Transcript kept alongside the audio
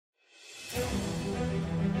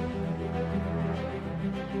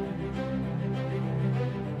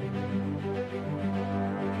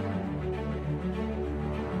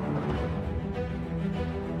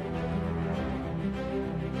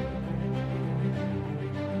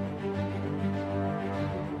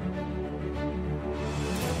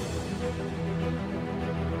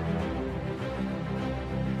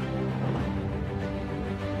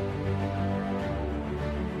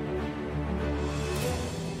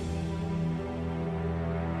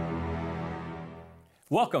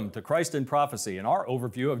Welcome to Christ in Prophecy and our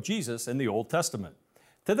overview of Jesus in the Old Testament.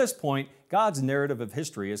 To this point, God's narrative of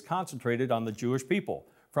history is concentrated on the Jewish people,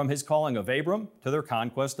 from His calling of Abram to their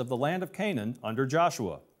conquest of the land of Canaan under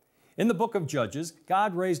Joshua. In the book of Judges,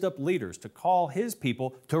 God raised up leaders to call His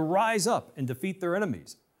people to rise up and defeat their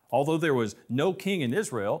enemies. Although there was no king in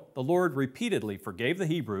Israel, the Lord repeatedly forgave the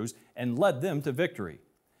Hebrews and led them to victory.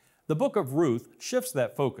 The book of Ruth shifts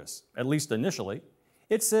that focus, at least initially.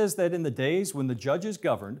 It says that in the days when the judges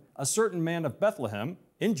governed, a certain man of Bethlehem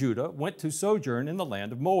in Judah went to sojourn in the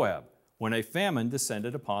land of Moab, when a famine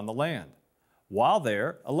descended upon the land. While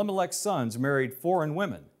there, Elimelech's sons married foreign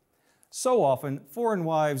women. So often, foreign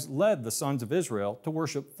wives led the sons of Israel to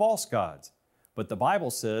worship false gods. But the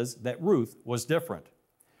Bible says that Ruth was different.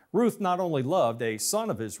 Ruth not only loved a son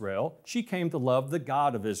of Israel, she came to love the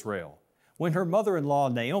God of Israel. When her mother-in-law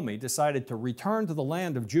Naomi decided to return to the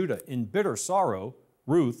land of Judah in bitter sorrow,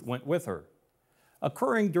 Ruth went with her.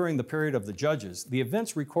 Occurring during the period of the Judges, the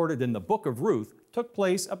events recorded in the book of Ruth took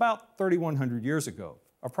place about 3,100 years ago,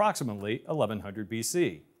 approximately 1100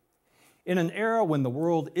 BC. In an era when the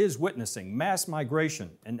world is witnessing mass migration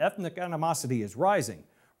and ethnic animosity is rising,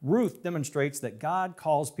 Ruth demonstrates that God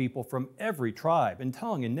calls people from every tribe and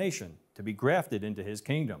tongue and nation to be grafted into His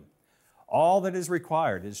kingdom. All that is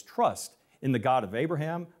required is trust in the God of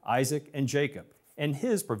Abraham, Isaac, and Jacob, and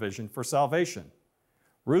His provision for salvation.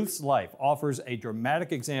 Ruth's life offers a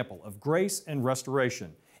dramatic example of grace and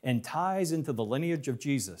restoration and ties into the lineage of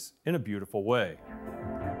Jesus in a beautiful way.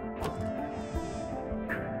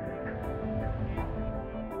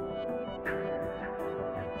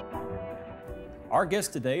 Our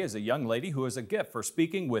guest today is a young lady who has a gift for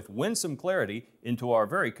speaking with winsome clarity into our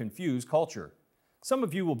very confused culture. Some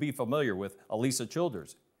of you will be familiar with Alisa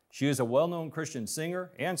Childers. She is a well-known Christian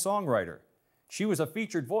singer and songwriter. She was a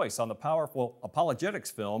featured voice on the powerful apologetics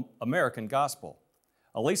film, American Gospel.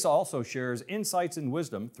 Alisa also shares insights and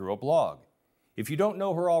wisdom through a blog. If you don't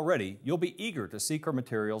know her already, you'll be eager to seek her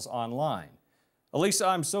materials online. Alisa,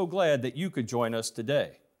 I'm so glad that you could join us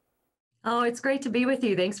today. Oh, it's great to be with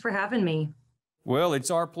you. Thanks for having me. Well, it's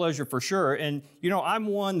our pleasure for sure. And, you know, I'm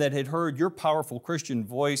one that had heard your powerful Christian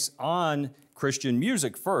voice on Christian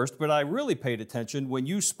music first, but I really paid attention when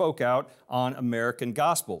you spoke out on American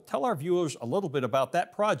Gospel. Tell our viewers a little bit about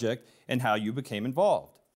that project and how you became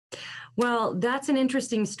involved. Well, that's an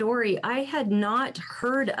interesting story. I had not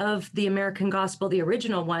heard of the American Gospel, the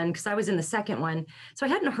original one, because I was in the second one. So I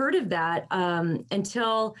hadn't heard of that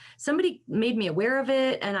until somebody made me aware of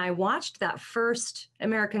it. And I watched that first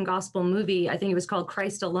American Gospel movie. I think it was called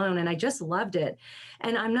Christ Alone. And I just loved it.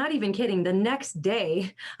 And I'm not even kidding. The next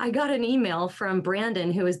day, I got an email from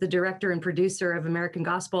Brandon, who is the director and producer of American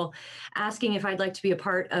Gospel, asking if I'd like to be a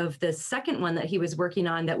part of the second one that he was working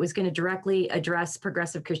on that was going to directly address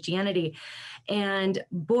progressive Christianity. And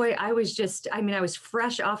boy, I was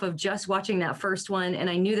fresh off of just watching that first one, and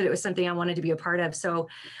I knew that it was something I wanted to be a part of. So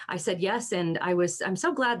I said yes, and I'm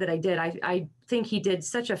so glad that I did. I think he did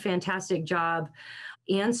such a fantastic job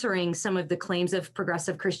answering some of the claims of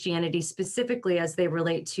progressive Christianity, specifically as they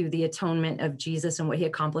relate to the atonement of Jesus and what He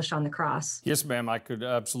accomplished on the cross. Yes, ma'am, I could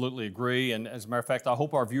absolutely agree. And as a matter of fact, I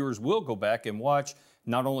hope our viewers will go back and watch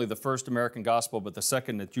not only the first American Gospel, but the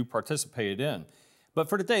second that you participated in. But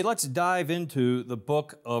for today, let's dive into the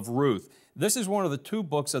book of Ruth. This is one of the two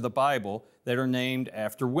books of the Bible that are named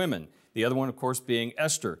after women. The other one, of course, being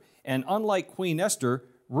Esther. And unlike Queen Esther,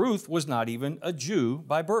 Ruth was not even a Jew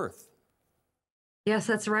by birth. Yes,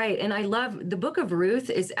 that's right. And I love the book of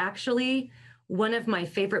Ruth is actually one of my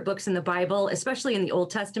favorite books in the Bible, especially in the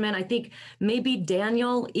Old Testament. I think maybe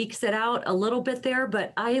Daniel ekes it out a little bit there,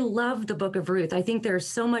 but I love the book of Ruth. I think there's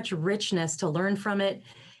so much richness to learn from it.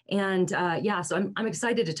 And so I'm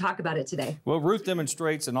excited to talk about it today. Well, Ruth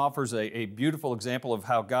demonstrates and offers a beautiful example of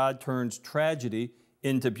how God turns tragedy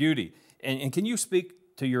into beauty. And can you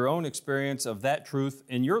speak to your own experience of that truth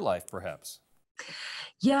in your life, perhaps?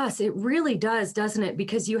 Yes, it really does, doesn't it?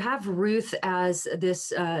 Because you have Ruth as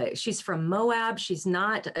this, she's from Moab, she's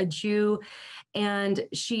not a Jew, and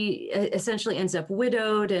she essentially ends up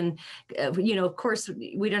widowed. And, of course,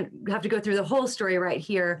 we don't have to go through the whole story right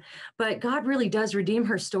here, but God really does redeem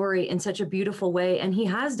her story in such a beautiful way. And he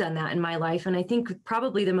has done that in my life. And I think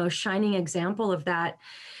probably the most shining example of that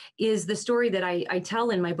is the story that I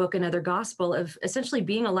tell in my book, Another Gospel, of essentially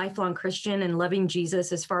being a lifelong Christian and loving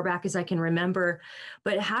Jesus as far back as I can remember,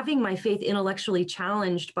 but having my faith intellectually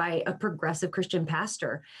challenged by a progressive Christian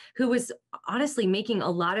pastor who was honestly making a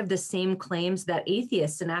lot of the same claims that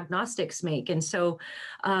atheists and agnostics make. And so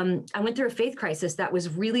I went through a faith crisis that was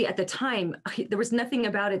really, at the time, there was nothing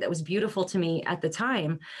about it that was beautiful to me at the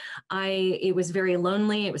time. It was very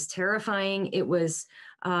lonely. It was terrifying.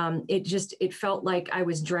 It felt like I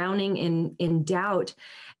was drowning in doubt.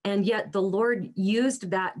 And yet the Lord used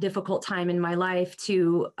that difficult time in my life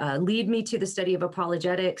to lead me to the study of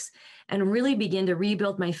apologetics and really begin to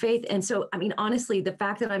rebuild my faith. And so, I mean, honestly, the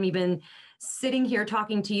fact that I'm even sitting here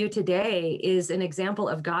talking to you today is an example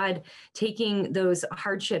of God taking those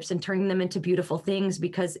hardships and turning them into beautiful things,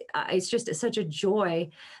 because it's just such a joy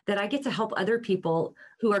that I get to help other people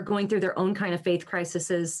who are going through their own kind of faith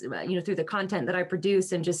crises, through the content that I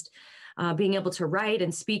produce, and just being able to write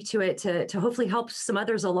and speak to it to hopefully help some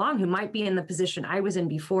others along who might be in the position I was in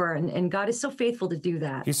before. And God is so faithful to do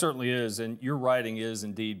that. He certainly is. And your writing is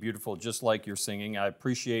indeed beautiful, just like your singing. I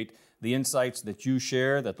appreciate the insights that you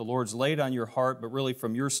share, that the Lord's laid on your heart, but really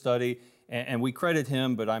from your study. And we credit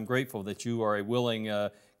him, but I'm grateful that you are a willing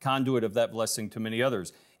conduit of that blessing to many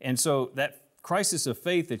others. And so that crisis of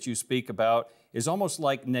faith that you speak about is almost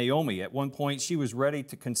like Naomi. At one point, she was ready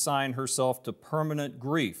to consign herself to permanent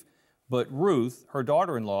grief. But Ruth, her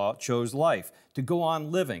daughter-in-law, chose life, to go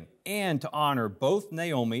on living and to honor both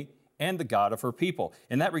Naomi and the God of her people.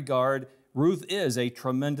 In that regard, Ruth is a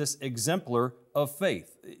tremendous exemplar of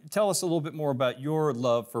faith. Tell us a little bit more about your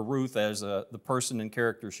love for Ruth as the person and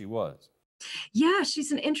character she was. Yeah,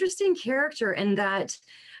 she's an interesting character in that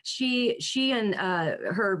she and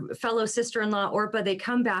her fellow sister-in-law Orpah, they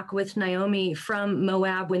come back with Naomi from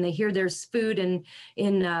Moab when they hear there's food in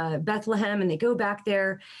Bethlehem, and they go back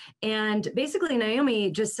there. And basically Naomi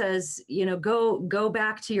just says, go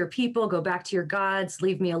back to your people, go back to your gods,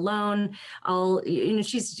 leave me alone.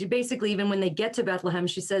 She's basically, even when they get to Bethlehem,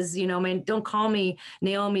 she says, don't call me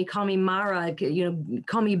Naomi, call me Mara,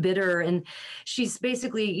 call me bitter. And she's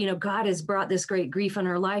basically, God has brought this great grief on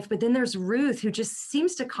her life. But then there's Ruth, who just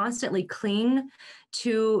seems to constantly cling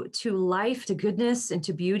to life, to goodness, and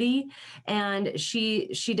to beauty. And she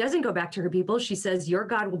doesn't go back to her people. She says, your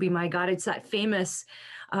God will be my God. It's that famous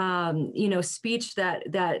speech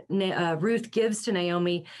that Ruth gives to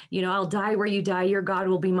Naomi, I'll die where you die, your God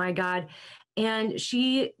will be my God. And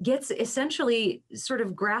she gets essentially sort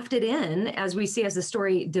of grafted in, as we see as the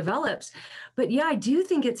story develops. But yeah, I do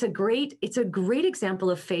think it's a great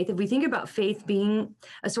example of faith. If we think about faith being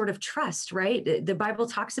a sort of trust, right? The Bible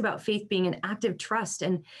talks about faith being an active trust.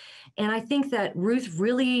 And I think that Ruth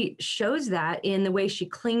really shows that in the way she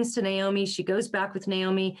clings to Naomi. She goes back with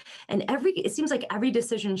Naomi, and it seems like every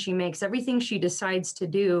decision she makes, everything she decides to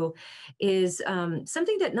do is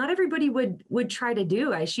something that not everybody would try to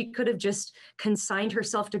do. She could have just consigned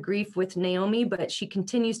herself to grief with Naomi, but she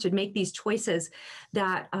continues to make these choices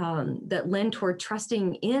that lend toward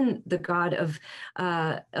trusting in the God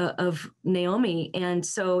of Naomi. And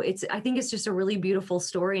so I think it's just a really beautiful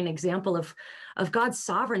story, an example of God's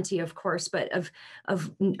sovereignty, of course, but of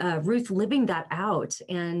Ruth living that out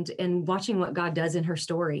and watching what God does in her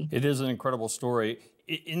story. It is an incredible story.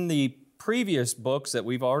 In the previous books that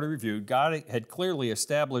we've already reviewed, God had clearly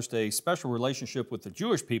established a special relationship with the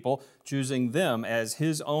Jewish people, choosing them as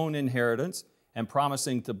his own inheritance and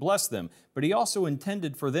promising to bless them. But he also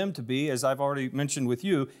intended for them to be, as I've already mentioned with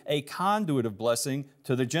you, a conduit of blessing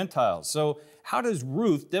to the Gentiles. So how does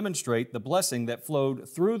Ruth demonstrate the blessing that flowed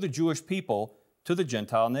through the Jewish people to the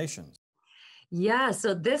Gentile nations? Yeah,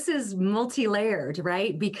 so this is multi-layered,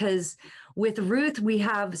 right? Because with Ruth, we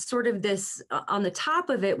have sort of this, on the top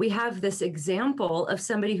of it, we have this example of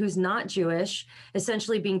somebody who's not Jewish,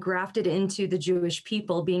 essentially being grafted into the Jewish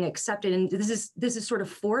people, being accepted. And this is sort of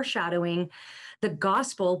foreshadowing the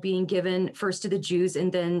gospel being given first to the Jews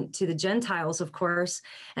and then to the Gentiles, of course.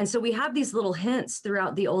 And so we have these little hints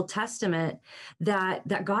throughout the Old Testament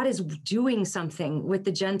that God is doing something with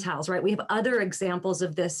the Gentiles, right? We have other examples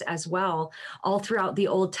of this as well, all throughout the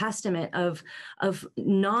Old Testament of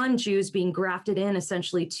non-Jews being grafted in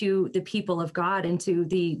essentially to the people of God and to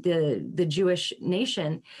the Jewish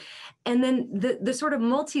nation. And then the sort of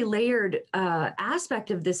multi-layered aspect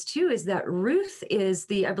of this too is that Ruth is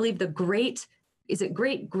I believe, the great is it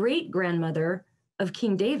great-great-grandmother of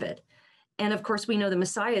King David. And of course, we know the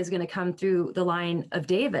Messiah is going to come through the line of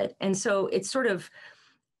David. And so it's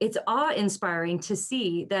awe-inspiring to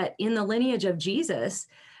see that in the lineage of Jesus,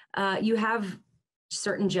 you have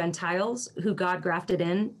certain Gentiles who God grafted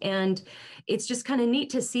in. And it's just kind of neat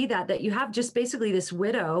to see that you have just basically this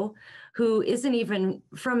widow who isn't even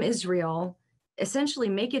from Israel, essentially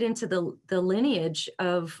make it into the lineage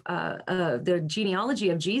of the genealogy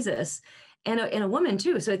of Jesus, and a woman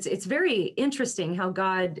too. So it's very interesting how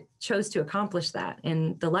God chose to accomplish that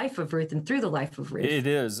in the life of Ruth and through the life of Ruth. It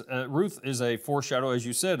is. Ruth is a foreshadow, as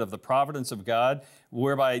you said, of the providence of God,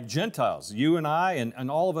 whereby Gentiles, you and I, and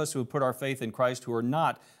all of us who have put our faith in Christ who are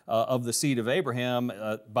not of the seed of Abraham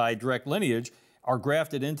by direct lineage, are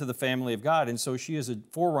grafted into the family of God. And so she is a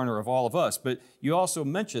forerunner of all of us. But you also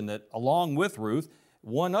mentioned that along with Ruth,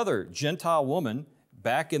 one other Gentile woman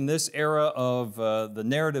back in this era of the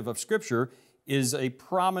narrative of Scripture is a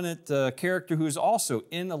prominent character who is also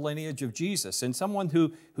in the lineage of Jesus, and someone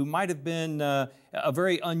who might have been a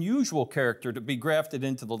very unusual character to be grafted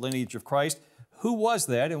into the lineage of Christ. Who was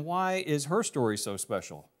that, and why is her story so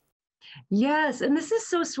special? Yes, and this is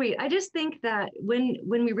so sweet. I just think that when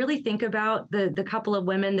we really think about the couple of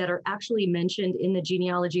women that are actually mentioned in the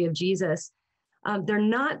genealogy of Jesus,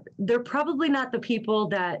 they're probably not the people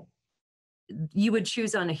that you would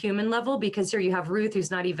choose on a human level, because here you have Ruth,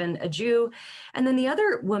 who's not even a Jew. And then the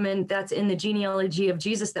other woman that's in the genealogy of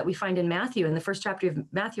Jesus that we find in Matthew, in the first chapter of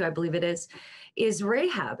Matthew, I believe it is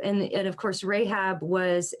Rahab. And of course, Rahab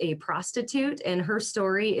was a prostitute, and her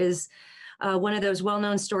story is one of those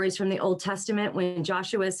well-known stories from the Old Testament when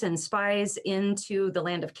Joshua sends spies into the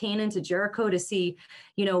land of Canaan, to Jericho, to see,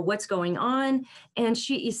 what's going on. And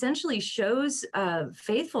she essentially shows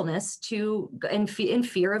faithfulness to in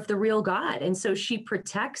fear of the real God. And so she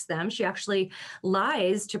protects them. She actually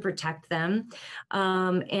lies to protect them.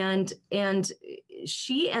 And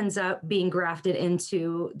she ends up being grafted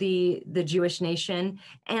into the Jewish nation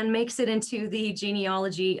and makes it into the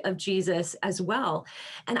genealogy of Jesus as well.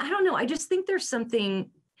 And I don't know, I just think there's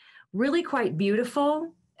something really quite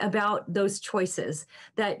beautiful about those choices,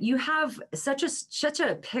 that you have such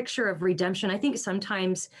a picture of redemption. I think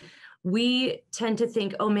sometimes we tend to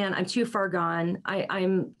think, oh man, I'm too far gone.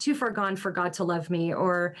 I'm too far gone for God to love me.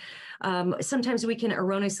 Or sometimes we can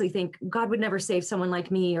erroneously think God would never save someone like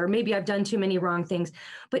me, or maybe I've done too many wrong things.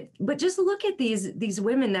 But just look at these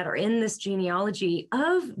women that are in this genealogy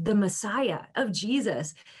of the Messiah, of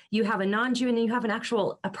Jesus. You have a non-Jew, and then you have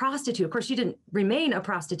a prostitute. Of course, she didn't remain a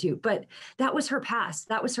prostitute, but that was her past.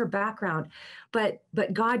 That was her background. But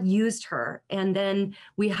God used her. And then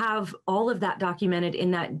we have all of that documented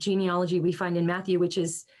in that genealogy we find in Matthew, which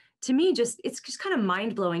is, to me, it's just kind of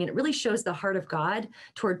mind-blowing. And it really shows the heart of God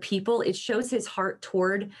toward people. It shows his heart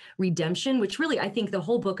toward redemption, which really, I think the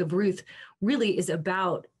whole book of Ruth really is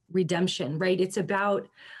about redemption, right? It's about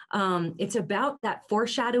that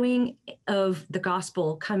foreshadowing of the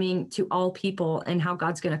gospel coming to all people and how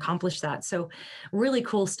God's going to accomplish that. So really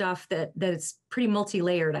cool stuff that it's pretty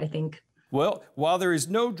multi-layered, I think. Well, while there is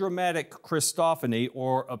no dramatic Christophany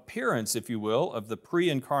or appearance, if you will, of the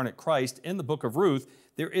pre-incarnate Christ in the book of Ruth,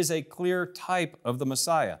 there is a clear type of the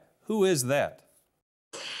Messiah. Who is that?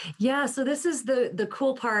 Yeah, so this is the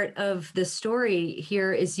cool part of the story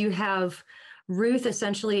here, is you have Ruth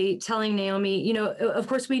essentially telling Naomi, of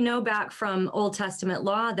course, we know back from Old Testament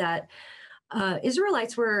law that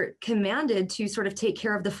Israelites were commanded to sort of take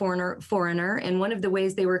care of the foreigner. And one of the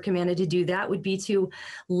ways they were commanded to do that would be to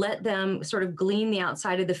let them sort of glean the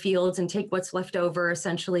outside of the fields and take what's left over,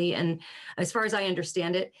 essentially. And as far as I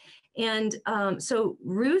understand it. And so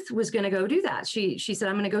Ruth was going to go do that. She said,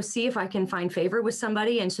 I'm going to go see if I can find favor with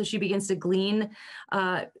somebody. And so she begins to glean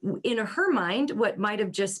in her mind what might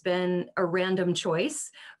have just been a random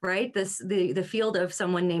choice, right? The field of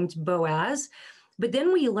someone named Boaz. But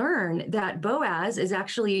then we learn that Boaz is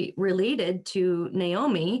actually related to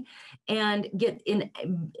Naomi and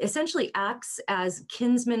essentially acts as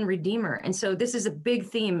Kinsman-Redeemer. And so this is a big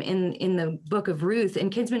theme in the book of Ruth.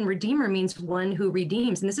 And Kinsman-Redeemer means one who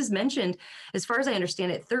redeems. And this is mentioned, as far as I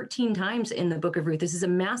understand it, 13 times in the book of Ruth. This is a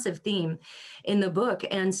massive theme in the book.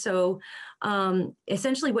 And so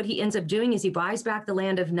essentially what he ends up doing is he buys back the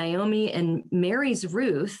land of Naomi and marries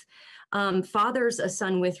Ruth, fathers a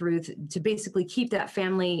son with Ruth to basically keep that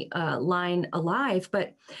family line alive.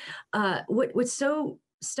 But what's so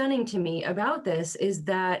stunning to me about this is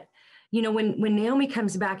that, when Naomi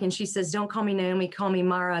comes back and she says, don't call me Naomi, call me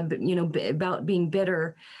Mara, but, about being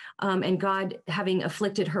bitter and God having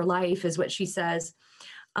afflicted her life is what she says.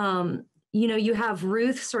 you have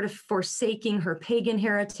Ruth sort of forsaking her pagan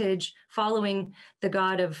heritage, following the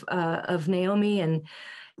God of Naomi, and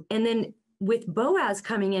then with Boaz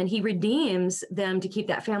coming in, he redeems them to keep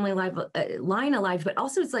that family line alive, but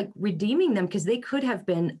also it's like redeeming them because they could have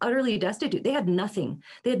been utterly destitute. They had nothing.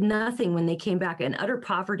 They had nothing when they came back, in utter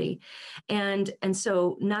poverty. And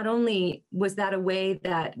so not only was that a way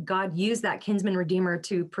that God used that kinsman-redeemer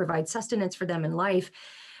to provide sustenance for them in life,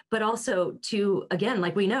 but also to, again,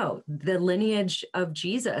 like we know, the lineage of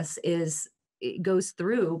Jesus it goes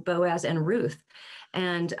through Boaz and Ruth.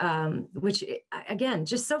 And which, again,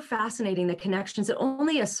 just so fascinating, the connections that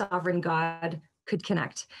only a sovereign God could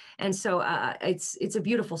connect. And so it's a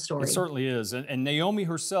beautiful story. It certainly is. And Naomi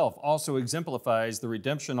herself also exemplifies the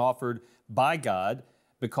redemption offered by God,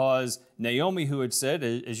 because Naomi, who had said,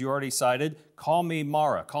 as you already cited, call me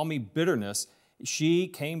Mara, call me bitterness, she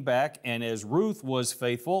came back, and as Ruth was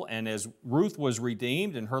faithful and as Ruth was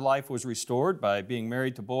redeemed and her life was restored by being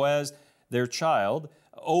married to Boaz, their child,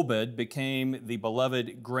 Obed, became the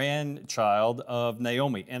beloved grandchild of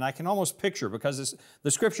Naomi. And I can almost picture, because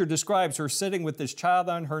the scripture describes her sitting with this child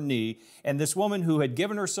on her knee, and this woman who had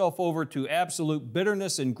given herself over to absolute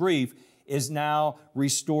bitterness and grief is now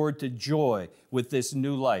restored to joy with this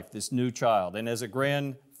new life, this new child. And as a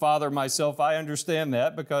grandfather myself, I understand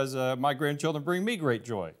that, because my grandchildren bring me great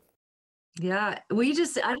joy. Yeah, I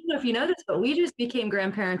don't know if you know this, but we just became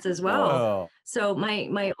grandparents as well. Oh. So my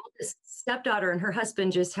oldest stepdaughter and her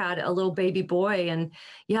husband just had a little baby boy. And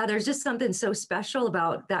yeah, there's just something so special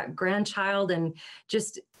about that grandchild, and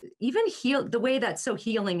just even the way that's so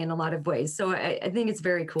healing in a lot of ways. So I think it's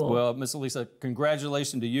very cool. Well, Miss Alisa,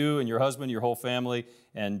 congratulations to you and your husband, your whole family.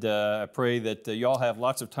 And I pray that y'all have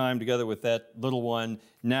lots of time together with that little one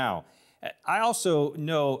now. I also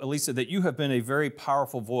know, Alisa, that you have been a very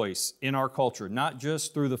powerful voice in our culture, not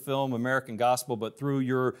just through the film American Gospel, but through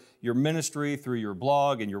your ministry, through your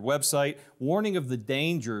blog and your website, warning of the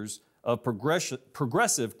dangers of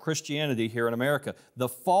progressive Christianity here in America, the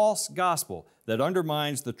false gospel that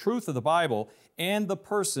undermines the truth of the Bible and the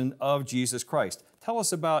person of Jesus Christ. Tell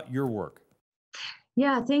us about your work.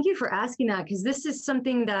 Yeah, thank you for asking that, because this is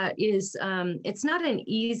something that is, it's not an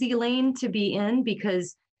easy lane to be in,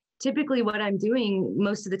 because typically what I'm doing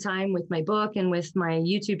most of the time with my book and with my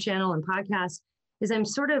YouTube channel and podcast is I'm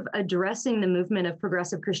sort of addressing the movement of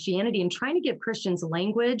progressive Christianity and trying to give Christians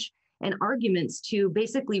language and arguments to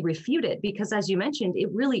basically refute it. Because as you mentioned,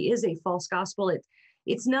 it really is a false gospel.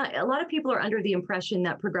 It's not, a lot of people are under the impression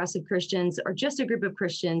that progressive Christians are just a group of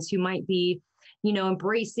Christians who might be,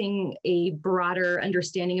 embracing a broader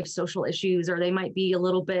understanding of social issues, or they might be a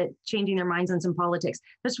little bit changing their minds on some politics.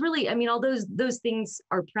 That's really, all those things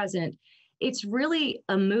are present. It's really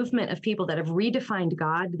a movement of people that have redefined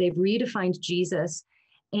God. They've redefined Jesus,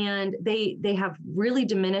 and they have really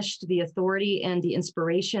diminished the authority and the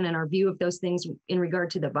inspiration and our view of those things in regard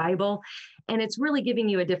to the Bible. And it's really giving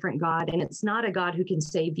you a different God, and it's not a God who can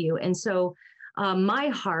save you. And so my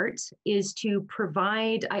heart is to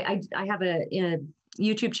provide, I have a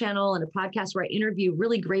YouTube channel and a podcast where I interview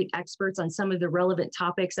really great experts on some of the relevant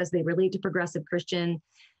topics as they relate to progressive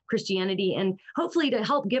Christianity, and hopefully to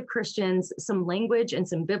help give Christians some language and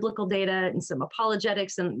some biblical data and some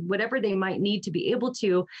apologetics and whatever they might need to be able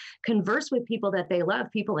to converse with people that they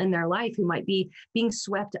love, people in their life who might be being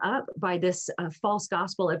swept up by this false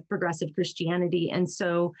gospel of progressive Christianity. And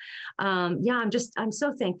so, I'm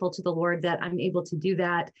so thankful to the Lord that I'm able to do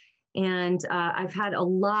that. And I've had a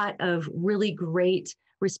lot of really great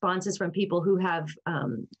responses from people who have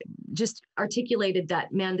just articulated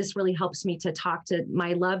that, man, this really helps me to talk to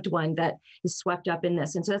my loved one that is swept up in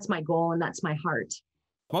this. And so that's my goal, and that's my heart.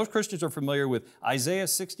 Most Christians are familiar with Isaiah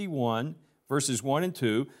 61, verses 1 and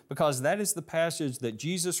 2, because that is the passage that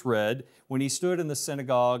Jesus read when he stood in the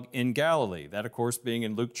synagogue in Galilee. That, of course, being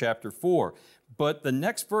in Luke chapter 4. But the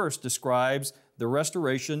next verse describes the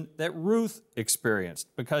restoration that Ruth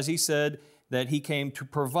experienced, because he said that he came to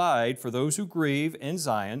provide for those who grieve in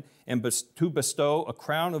Zion and to bestow a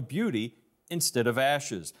crown of beauty instead of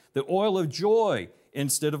ashes, the oil of joy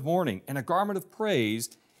instead of mourning, and a garment of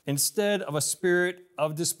praise instead of a spirit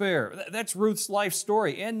of despair. That's Ruth's life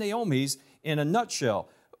story and Naomi's in a nutshell.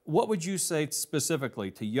 What would you say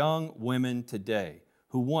specifically to young women today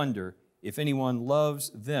who wonder if anyone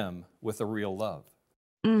loves them with a real love?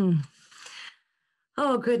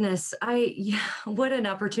 Oh, goodness. What an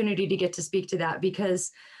opportunity to get to speak to that,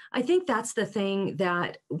 because I think that's the thing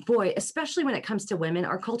that, boy, especially when it comes to women,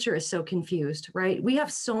 our culture is so confused, right? We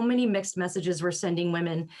have so many mixed messages we're sending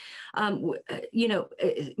women.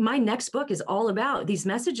 My next book is all about these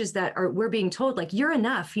messages that we're being told, like, you're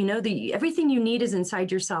enough, everything you need is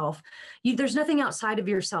inside yourself. There's nothing outside of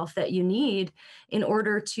yourself that you need in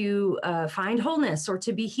order to find wholeness or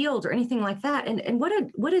to be healed or anything like that. And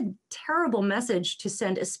what a terrible message to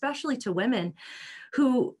send, especially to women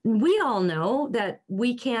who we all know that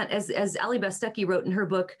we can't, as Ali Stuckey wrote in her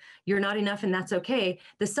book, You're Not Enough and That's Okay,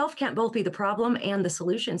 the self can't both be the problem and the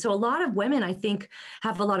solution. So a lot of women, I think,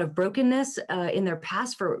 have a lot of brokenness in their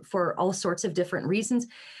past for all sorts of different reasons.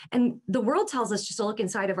 And the world tells us just to look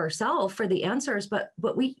inside of ourselves for the answers, but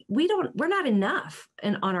we're not enough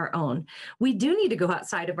on our own. We do need to go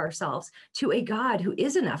outside of ourselves to a God who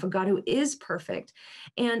is enough, a God who is perfect.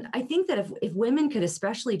 And I think that if women could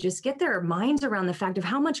especially just get their minds around the fact of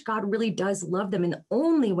how much God really does love them, and the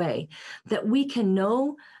only way that we can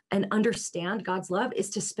know and understand God's love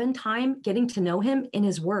is to spend time getting to know him in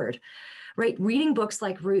his word, right? Reading books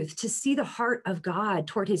like Ruth, to see the heart of God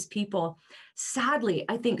toward his people. Sadly,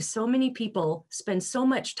 I think so many people spend so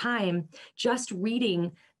much time just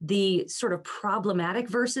reading the sort of problematic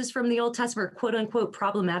verses from the Old Testament, or quote unquote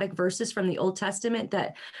problematic verses from the Old Testament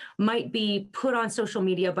that might be put on social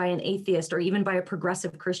media by an atheist or even by a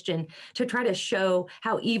progressive Christian to try to show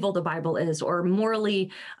how evil the Bible is or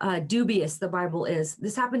morally dubious the Bible is.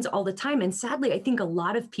 This happens all the time. And sadly, I think a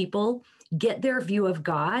lot of people get their view of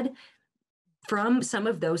God from some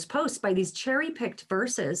of those posts by these cherry-picked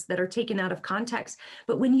verses that are taken out of context.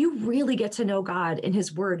 But when you really get to know God in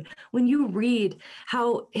his word, when you read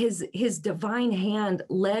how his divine hand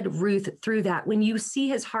led Ruth through that, when you see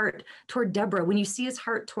his heart toward Deborah, when you see his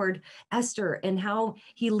heart toward Esther and how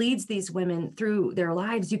he leads these women through their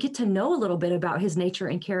lives, you get to know a little bit about his nature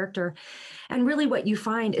and character. And really what you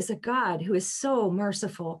find is a God who is so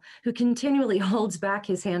merciful, who continually holds back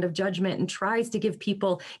his hand of judgment and tries to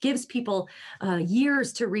gives people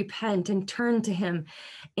years to repent and turn to him.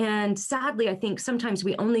 And sadly, I think sometimes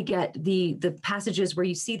we only get the passages where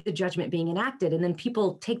you see the judgment being enacted, and then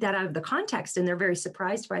people take that out of the context and they're very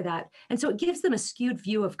surprised by that. And so it gives them a skewed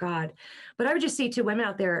view of God. But I would just say to women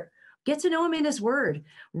out there, get to know him in his word.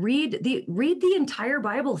 Read the entire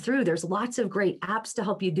Bible through. There's lots of great apps to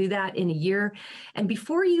help you do that in a year. And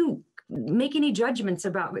before you make any judgments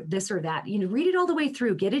about this or that, read it all the way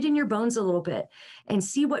through, get it in your bones a little bit and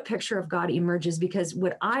see what picture of God emerges. Because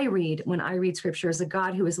what I read when I read scripture is a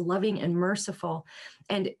God who is loving and merciful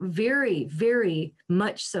and very, very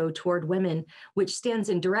much so toward women, which stands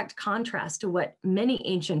in direct contrast to what many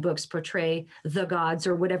ancient books portray the gods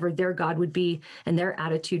or whatever their God would be and their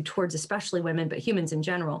attitude towards especially women, but humans in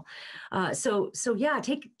general. So yeah,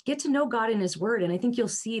 get to know God in his word. And I think you'll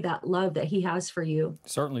see that love that he has for you.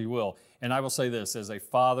 Certainly will. And I will say this, as a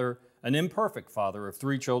father, an imperfect father of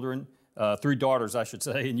three daughters, I should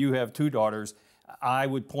say, and you have two daughters, I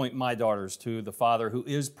would point my daughters to the Father who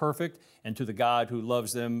is perfect and to the God who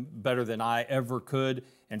loves them better than I ever could.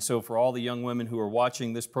 And so for all the young women who are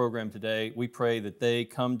watching this program today, we pray that they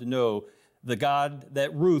come to know the God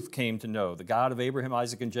that Ruth came to know, the God of Abraham,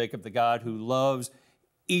 Isaac, and Jacob, the God who loves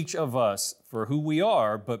each of us for who we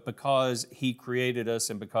are, but because he created us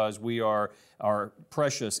and because we are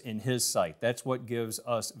precious in his sight. That's what gives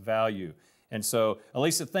us value. And so,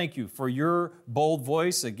 Alisa, thank you for your bold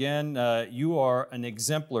voice. Again, you are an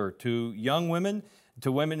exemplar to young women,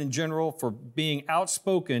 to women in general, for being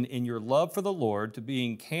outspoken in your love for the Lord, to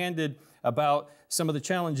being candid about some of the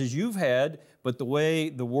challenges you've had, but the way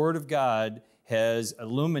the Word of God has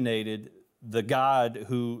illuminated the God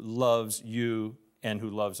who loves you and who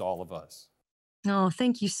loves all of us. Oh,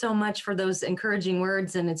 thank you so much for those encouraging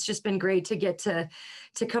words. And it's just been great to get to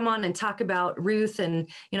come on and talk about Ruth. And,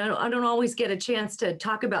 I don't always get a chance to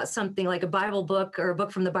talk about something like a Bible book or a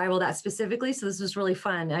book from the Bible that specifically. So this was really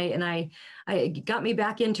fun. I got me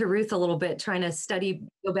back into Ruth a little bit, trying to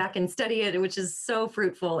go back and study it, which is so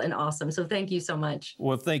fruitful and awesome. So thank you so much.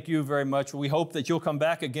 Well, thank you very much. We hope that you'll come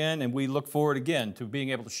back again, and we look forward again to being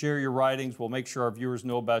able to share your writings. We'll make sure our viewers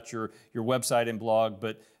know about your website and blog.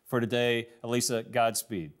 But for today, Alisa,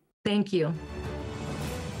 Godspeed. Thank you.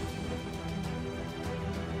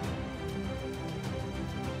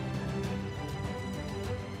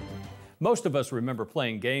 Most of us remember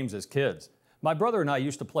playing games as kids. My brother and I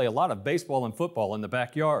used to play a lot of baseball and football in the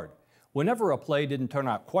backyard. Whenever a play didn't turn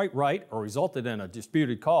out quite right or resulted in a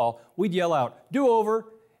disputed call, we'd yell out,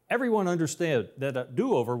 "Do-over!" Everyone understood that a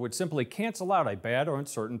do-over would simply cancel out a bad or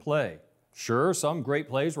uncertain play. Sure, some great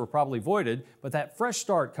plays were probably voided, but that fresh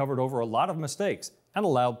start covered over a lot of mistakes and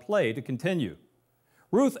allowed play to continue.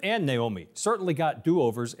 Ruth and Naomi certainly got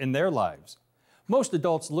do-overs in their lives. Most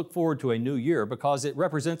adults look forward to a new year because it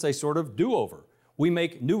represents a sort of do-over. We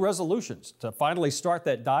make new resolutions to finally start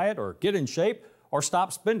that diet or get in shape or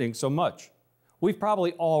stop spending so much. We've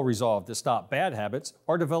probably all resolved to stop bad habits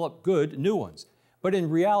or develop good new ones. But in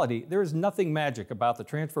reality, there is nothing magic about the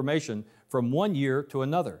transformation from one year to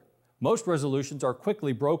another. Most resolutions are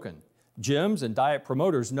quickly broken. Gyms and diet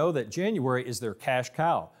promoters know that January is their cash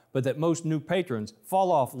cow, but that most new patrons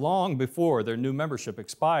fall off long before their new membership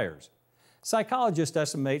expires. Psychologists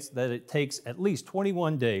estimate that it takes at least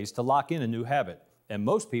 21 days to lock in a new habit, and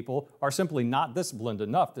most people are simply not disciplined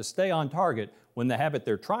enough to stay on target when the habit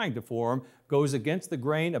they're trying to form goes against the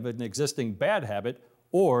grain of an existing bad habit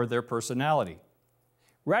or their personality.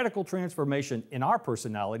 Radical transformation in our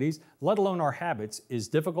personalities, let alone our habits, is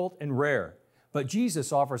difficult and rare. But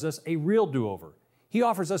Jesus offers us a real do-over. He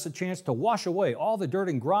offers us a chance to wash away all the dirt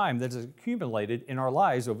and grime that has accumulated in our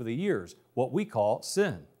lives over the years, what we call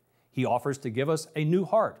sin. He offers to give us a new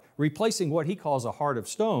heart, replacing what he calls a heart of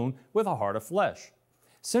stone with a heart of flesh.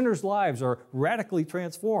 Sinners' lives are radically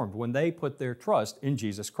transformed when they put their trust in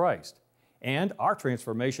Jesus Christ. And our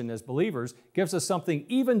transformation as believers gives us something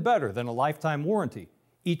even better than a lifetime warranty: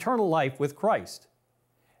 eternal life with Christ.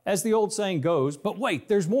 As the old saying goes, but wait,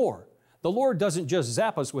 there's more. The Lord doesn't just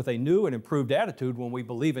zap us with a new and improved attitude when we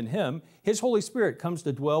believe in Him. His Holy Spirit comes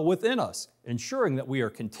to dwell within us, ensuring that we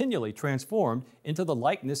are continually transformed into the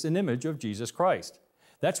likeness and image of Jesus Christ.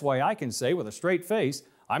 That's why I can say with a straight face,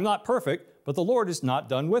 I'm not perfect, but the Lord is not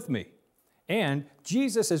done with me. And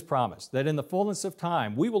Jesus has promised that in the fullness of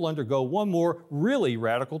time, we will undergo one more really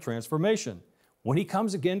radical transformation. When He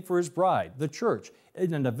comes again for His bride, the church,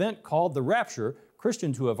 in an event called the rapture,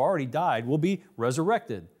 Christians who have already died will be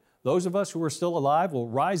resurrected. Those of us who are still alive will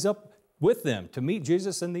rise up with them to meet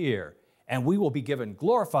Jesus in the air, and we will be given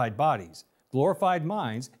glorified bodies, glorified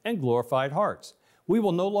minds, and glorified hearts. We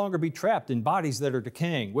will no longer be trapped in bodies that are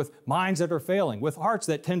decaying, with minds that are failing, with hearts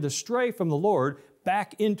that tend to stray from the Lord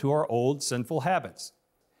back into our old sinful habits.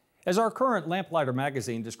 As our current Lamplighter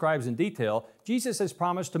magazine describes in detail, Jesus has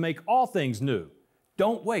promised to make all things new.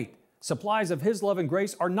 Don't wait. Supplies of His love and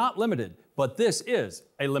grace are not limited, but this is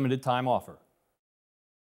a limited time offer.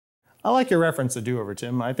 I like your reference to do-over,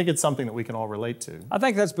 Tim. I think it's something that we can all relate to. I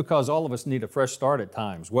think that's because all of us need a fresh start at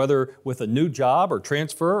times, whether with a new job or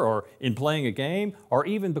transfer or in playing a game, or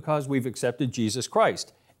even because we've accepted Jesus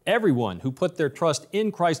Christ. Everyone who put their trust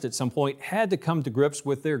in Christ at some point had to come to grips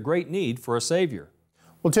with their great need for a Savior.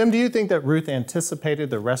 Well, Tim, do you think that Ruth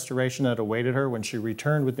anticipated the restoration that awaited her when she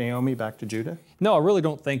returned with Naomi back to Judah? No, I really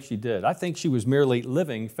don't think she did. I think she was merely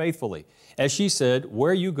living faithfully. As she said,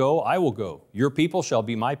 "Where you go, I will go. Your people shall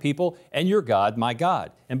be my people, and your God, my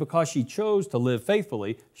God." And because she chose to live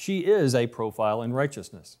faithfully, she is a profile in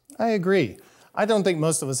righteousness. I agree. I don't think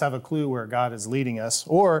most of us have a clue where God is leading us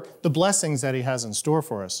or the blessings that He has in store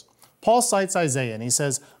for us. Paul cites Isaiah, and he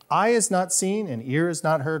says, "Eye is not seen and ear is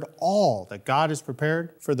not heard all that God has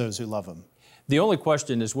prepared for those who love Him." The only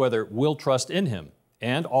question is whether we'll trust in Him.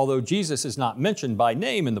 And although Jesus is not mentioned by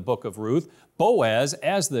name in the book of Ruth, Boaz,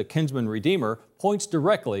 as the Kinsman-Redeemer, points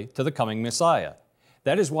directly to the coming Messiah.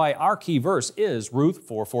 That is why our key verse is Ruth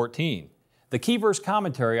 4:14. The key verse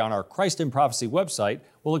commentary on our Christ in Prophecy website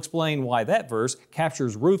will explain why that verse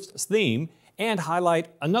captures Ruth's theme and highlight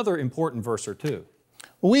another important verse or two.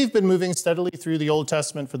 We've been moving steadily through the Old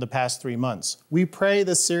Testament for the past 3 months. We pray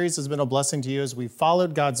this series has been a blessing to you as we've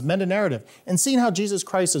followed God's meta-narrative and seen how Jesus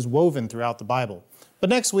Christ is woven throughout the Bible.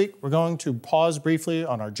 But next week, we're going to pause briefly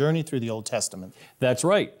on our journey through the Old Testament. That's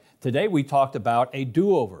right. Today we talked about a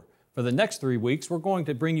do-over. For the next 3 weeks, we're going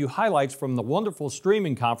to bring you highlights from the wonderful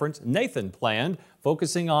streaming conference Nathan planned,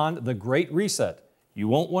 focusing on the Great Reset. You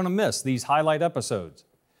won't want to miss these highlight episodes.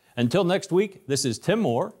 Until next week, this is Tim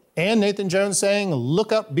Moore and Nathan Jones saying,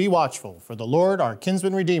 "Look up, be watchful, for the Lord, our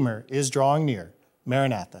Kinsman-Redeemer, is drawing near."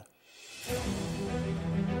 Maranatha.